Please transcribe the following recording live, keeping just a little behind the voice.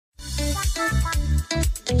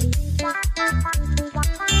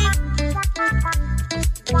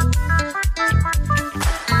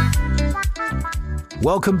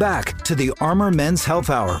Welcome back to the Armor Men's Health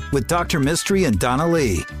Hour with Dr. Mistry and Donna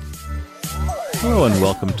Lee. Hello and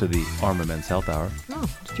welcome to the Armor Men's Health Hour. Oh,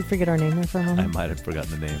 did you forget our name there for a moment? I might have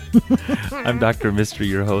forgotten the name. I'm Dr. Mistry,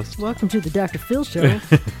 your host. Welcome to the Dr. Phil Show.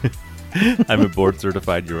 I'm a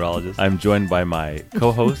board-certified urologist. I'm joined by my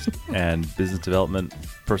co-host and business development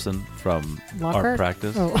person from our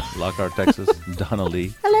practice, Lockhart, Texas, Donna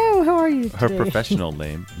Lee. Hello, how are you today? Her professional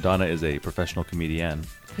name, Donna, is a professional comedian.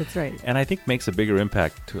 That's right. And I think makes a bigger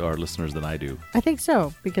impact to our listeners than I do. I think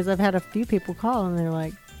so, because I've had a few people call and they're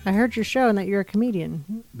like, I heard your show and that you're a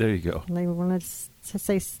comedian. There you go. And they want to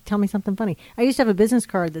say, tell me something funny. I used to have a business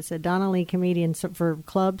card that said Donna Lee comedian for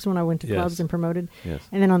clubs when I went to clubs and promoted. Yes.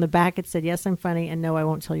 And then on the back it said, yes, I'm funny, and no, I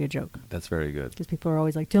won't tell you a joke. That's very good. Because people are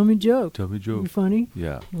always like, tell me a joke. Tell me a joke. You funny?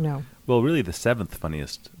 Yeah. No. Well, really the 7th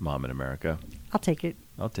funniest mom in America. I'll take it.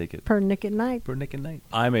 I'll take it. Per Nick at Night. Per Nick at Night.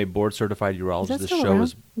 I'm a board-certified urologist. Is that This still show around?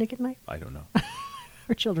 is Nick at Night? I don't know.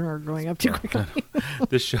 Our children are growing up too quickly.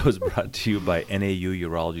 This show is brought to you by NAU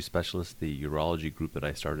Urology Specialists, the urology group that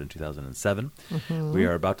I started in 2007. Mm-hmm. We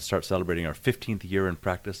are about to start celebrating our 15th year in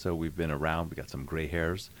practice, so we've been around. We got some gray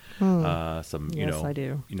hairs. Yes, I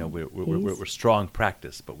do. You know, we're strong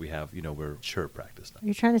practice, but we have, we're mature practice now. Are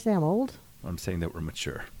you trying to say I'm old? I'm saying that we're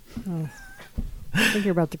mature. Oh. I think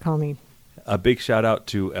you're about to call me. A big shout out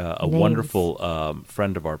to a wonderful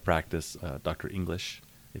friend of our practice, Dr. English.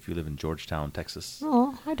 If you live in Georgetown, Texas.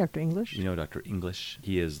 Oh, hi, Dr. English. You know Dr. English.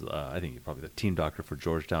 He is, I think, he's probably the team doctor for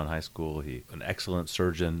Georgetown High School. He's an excellent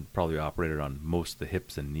surgeon, probably operated on most of the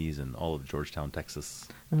hips and knees in all of Georgetown, Texas.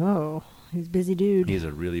 Oh, he's a busy dude. He's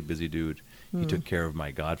a really busy dude. He took care of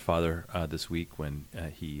my godfather this week when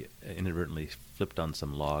he inadvertently flipped on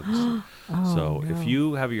some logs. If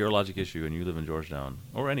you have a urologic issue and you live in Georgetown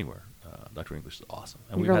or anywhere, Dr. English is awesome.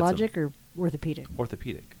 And urologic or orthopedic?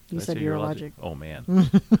 Orthopedic. You said urologic. Oh, man.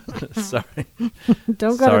 Sorry.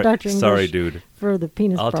 Don't go to Dr. English. Sorry, dude. For the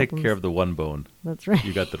penis I'll problems. take care of the one bone. That's right.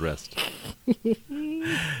 You got the rest.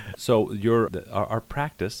 So our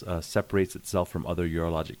practice separates itself from other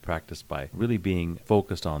urologic practice by really being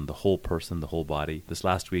focused on the whole person, the whole body. This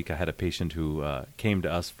last week I had a patient who came to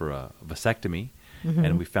us for a vasectomy. Mm-hmm.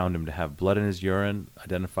 And we found him to have blood in his urine,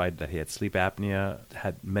 identified that he had sleep apnea,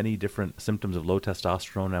 had many different symptoms of low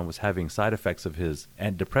testosterone, and was having side effects of his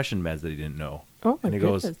depression meds that he didn't know. Oh, my And he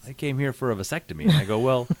goodness. goes, I came here for a vasectomy. And I go,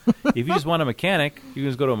 well, if you just want a mechanic, you can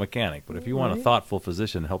just go to a mechanic. But if you want a thoughtful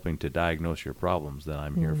physician helping to diagnose your problems, then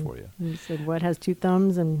I'm here for you. You said, what, has 2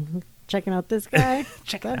 thumbs and checking out this guy?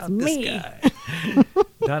 That's me. This guy.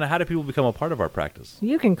 Donna, how do people become a part of our practice?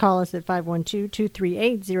 You can call us at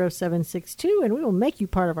 512-238-0762, and we will make you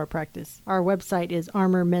part of our practice. Our website is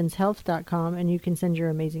armormenshealth.com, and you can send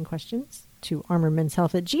your amazing questions to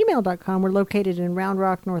armormenshealth@gmail.com. We're located in Round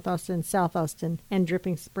Rock, North Austin, South Austin, and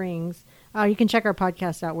Dripping Springs. You can check our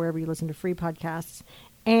podcast out wherever you listen to free podcasts.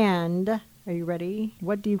 And, are you ready?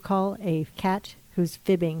 What do you call a cat who's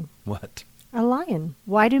fibbing? What? A lion.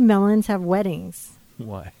 Why do melons have weddings?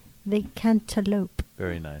 Why? They cantaloupe.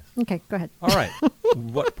 Very nice. Okay, go ahead. All right.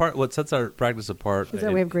 What sets our practice apart is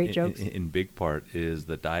that we have great jokes? In big part is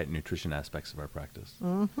the diet and nutrition aspects of our practice.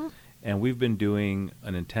 Mm-hmm. And we've been doing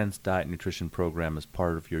an intense diet and nutrition program as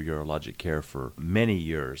part of your urologic care for many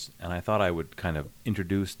years. And I thought I would kind of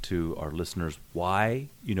introduce to our listeners why,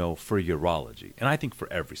 for urology, and I think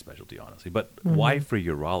for every specialty, honestly, but why for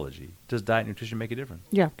urology does diet and nutrition make a difference?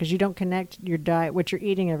 Yeah, because you don't connect your diet, what you're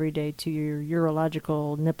eating every day, to your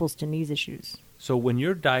urological nipples to knees issues. So when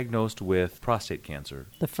you're diagnosed with prostate cancer,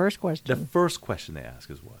 the first question they ask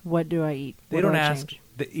is what? What do I eat? They don't ask,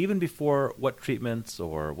 even before what treatments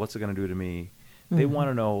or what's it going to do to me, they want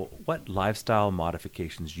to know what lifestyle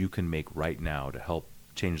modifications you can make right now to help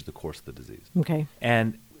change the course of the disease. Okay.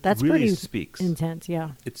 And that's really pretty speaks. Intense,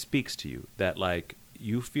 yeah. It speaks to you that,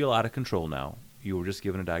 you feel out of control now. You were just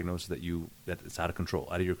given a diagnosis that it's out of control,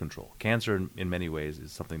 out of your control. Cancer, in many ways,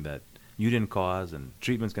 is something that you didn't cause, and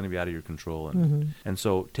treatment's going to be out of your control. And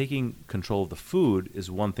so taking control of the food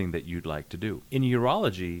is one thing that you'd like to do. In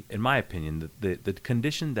urology, in my opinion, the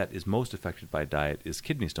condition that is most affected by diet is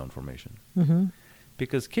kidney stone formation. Mm-hmm.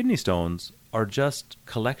 Because kidney stones are just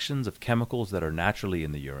collections of chemicals that are naturally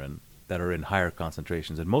in the urine that are in higher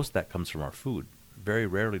concentrations, and most of that comes from our food. Very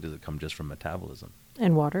rarely does it come just from metabolism.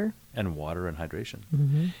 And water. And water and hydration.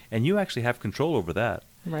 Mm-hmm. And you actually have control over that.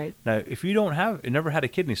 Right. Now, if you never had a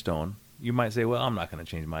kidney stone, you might say, well, I'm not going to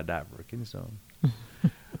change my diet for a kidney stone.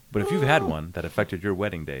 But if you've had one that affected your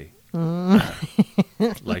wedding day,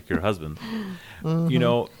 like your husband,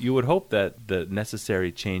 you would hope that the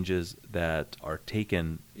necessary changes that are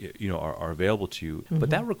taken, are available to you. But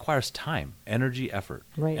that requires time, energy, effort.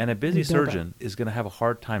 Right. And a busy You build surgeon is going to have a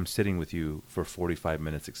hard time sitting with you for 45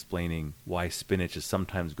 minutes explaining why spinach is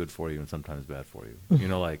sometimes good for you and sometimes bad for you.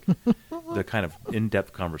 Like the kind of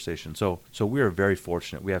in-depth conversation. So we are very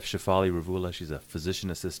fortunate. We have Shefali Ravula. She's a physician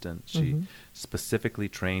assistant. She specifically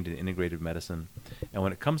trained in integrative medicine. And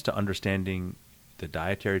when it comes to understanding the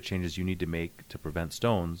dietary changes you need to make to prevent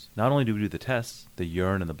stones, not only do we do the tests, the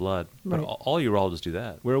urine and the blood, but all urologists do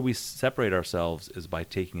that. Where we separate ourselves is by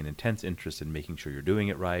taking an intense interest in making sure you're doing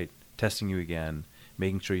it right, testing you again,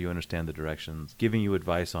 making sure you understand the directions, giving you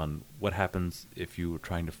advice on what happens if you were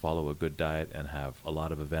trying to follow a good diet and have a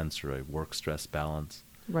lot of events or a work-stress balance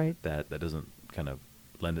that doesn't kind of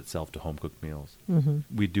lend itself to home-cooked meals.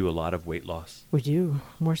 We do a lot of weight loss. We do,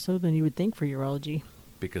 more so than you would think for urology.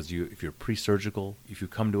 Because if you're pre-surgical, if you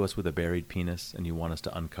come to us with a buried penis and you want us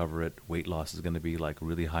to uncover it, weight loss is going to be like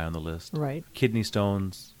really high on the list. Right. Kidney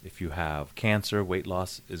stones, if you have cancer, weight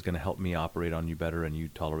loss is going to help me operate on you better and you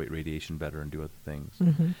tolerate radiation better and do other things.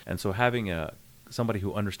 And so having somebody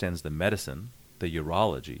who understands the medicine, the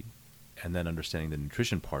urology, and then understanding the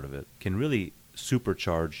nutrition part of it can really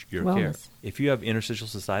supercharge your care. If you have interstitial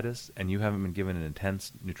cystitis and you haven't been given an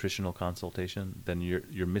intense nutritional consultation, then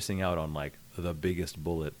you're missing out on like the biggest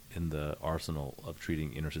bullet in the arsenal of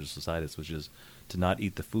treating interstitial cystitis, which is to not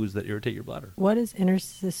eat the foods that irritate your bladder. What is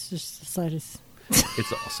interstitial cystitis?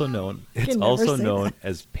 It's also known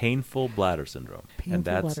as painful bladder syndrome.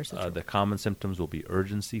 The common symptoms will be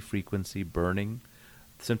urgency, frequency, burning.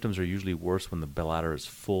 Symptoms are usually worse when the bladder is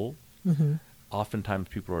full. Oftentimes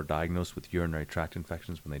people are diagnosed with urinary tract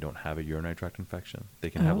infections when they don't have a urinary tract infection. They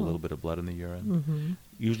can have a little bit of blood in the urine.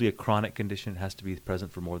 Usually a chronic condition has to be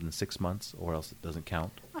present for more than 6 months or else it doesn't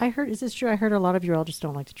count. Is this true? I heard a lot of urologists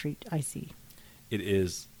don't like to treat IC. It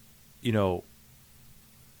is,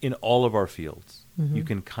 in all of our fields, you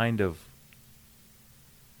can kind of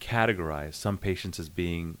categorize some patients as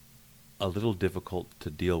being a little difficult to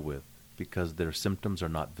deal with because their symptoms are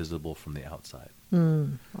not visible from the outside.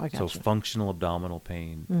 So functional abdominal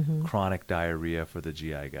pain, chronic diarrhea for the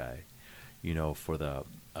GI guy, for the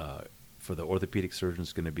orthopedic surgeon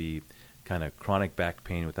it's going to be kind of chronic back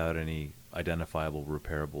pain without any identifiable,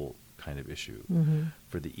 repairable kind of issue.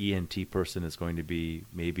 For the ENT person it's going to be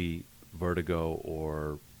maybe vertigo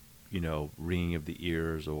or, ringing of the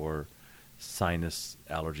ears or sinus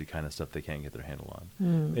allergy kind of stuff they can't get their handle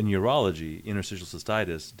on. In urology, interstitial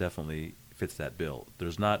cystitis definitely fits that bill.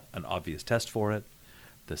 There's not an obvious test for it.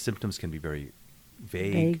 The symptoms can be very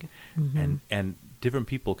vague. And different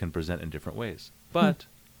people can present in different ways. But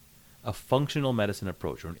a functional medicine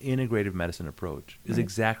approach or an integrative medicine approach is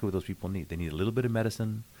exactly what those people need. They need a little bit of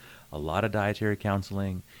medicine, a lot of dietary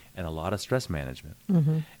counseling, and a lot of stress management.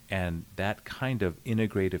 And that kind of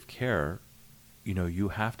integrative care, you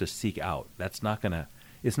have to seek out. It's not going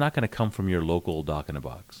to come from your local doc in a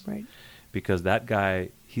box. Right. Because that guy,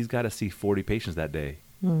 he's got to see 40 patients that day,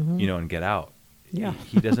 and get out. Yeah.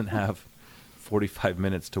 He doesn't have 45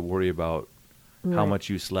 minutes to worry about how much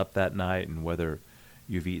you slept that night and whether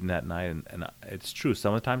you've eaten that night. And it's true.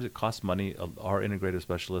 Sometimes it costs money. Our integrative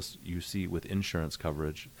specialists you see with insurance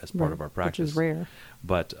coverage as part of our practice. Which is rare.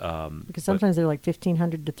 But because sometimes they're like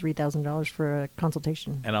 $1,500 to $3,000 for a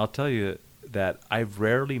consultation. And I'll tell you that I've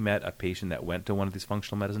rarely met a patient that went to one of these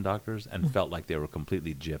functional medicine doctors and felt like they were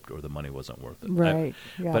completely gypped or the money wasn't worth it. Right.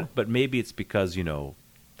 But maybe it's because,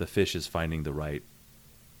 the fish is finding the right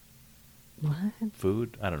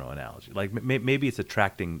food. I don't know, analogy. Like maybe it's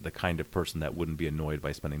attracting the kind of person that wouldn't be annoyed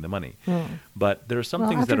by spending the money. But there are some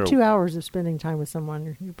things that are... After 2 hours of spending time with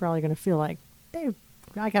someone, you're probably going to feel like,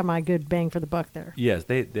 I got my good bang for the buck there. Yes,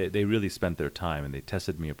 they really spent their time and they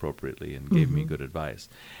tested me appropriately and gave me good advice.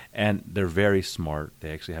 And they're very smart.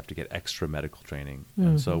 They actually have to get extra medical training.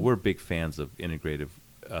 And so we're big fans of integrative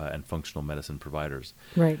and functional medicine providers.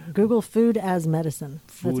 Right. Google food as medicine.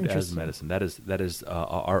 Food as medicine. That is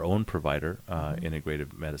our own provider,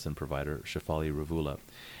 integrative medicine provider, Shefali Ravula.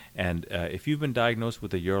 And if you've been diagnosed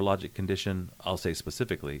with a urologic condition, I'll say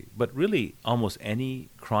specifically, but really almost any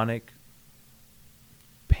chronic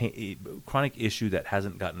issue that you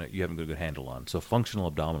haven't got a good handle on. So functional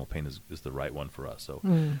abdominal pain is the right one for us. So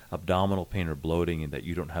abdominal pain or bloating that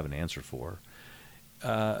you don't have an answer for.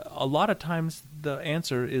 A lot of times the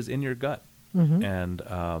answer is in your gut. And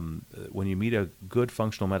when you meet a good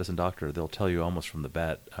functional medicine doctor, they'll tell you almost from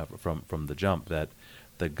the jump that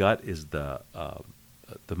the gut is the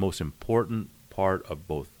most important part of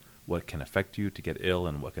both what can affect you to get ill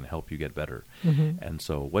and what can help you get better. And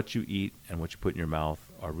so what you eat and what you put in your mouth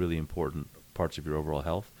are really important parts of your overall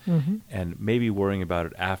health. Mm-hmm. And maybe worrying about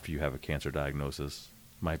it after you have a cancer diagnosis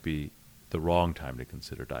might be the wrong time to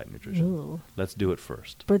consider diet and nutrition. Ooh. Let's do it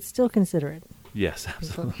first. But still consider it. Yes,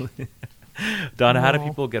 absolutely. Donna, how do No.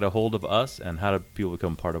 people get a hold of us, and how do people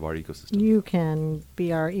become part of our ecosystem? You can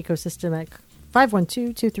be our ecosystem at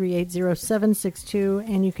 512-238-0762,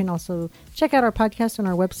 and you can also check out our podcast on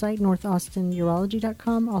our website,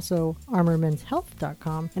 northaustinurology.com, also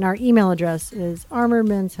armormenshealth.com, and our email address is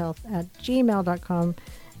armormenshealth@gmail.com.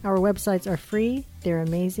 Our websites are free, they're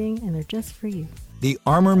amazing, and they're just for you. The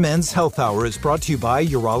Armor Men's Health Hour is brought to you by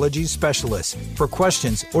Urology Specialists. For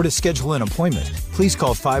questions or to schedule an appointment, please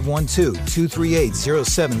call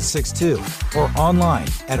 512-238-0762 or online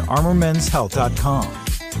at armormenshealth.com.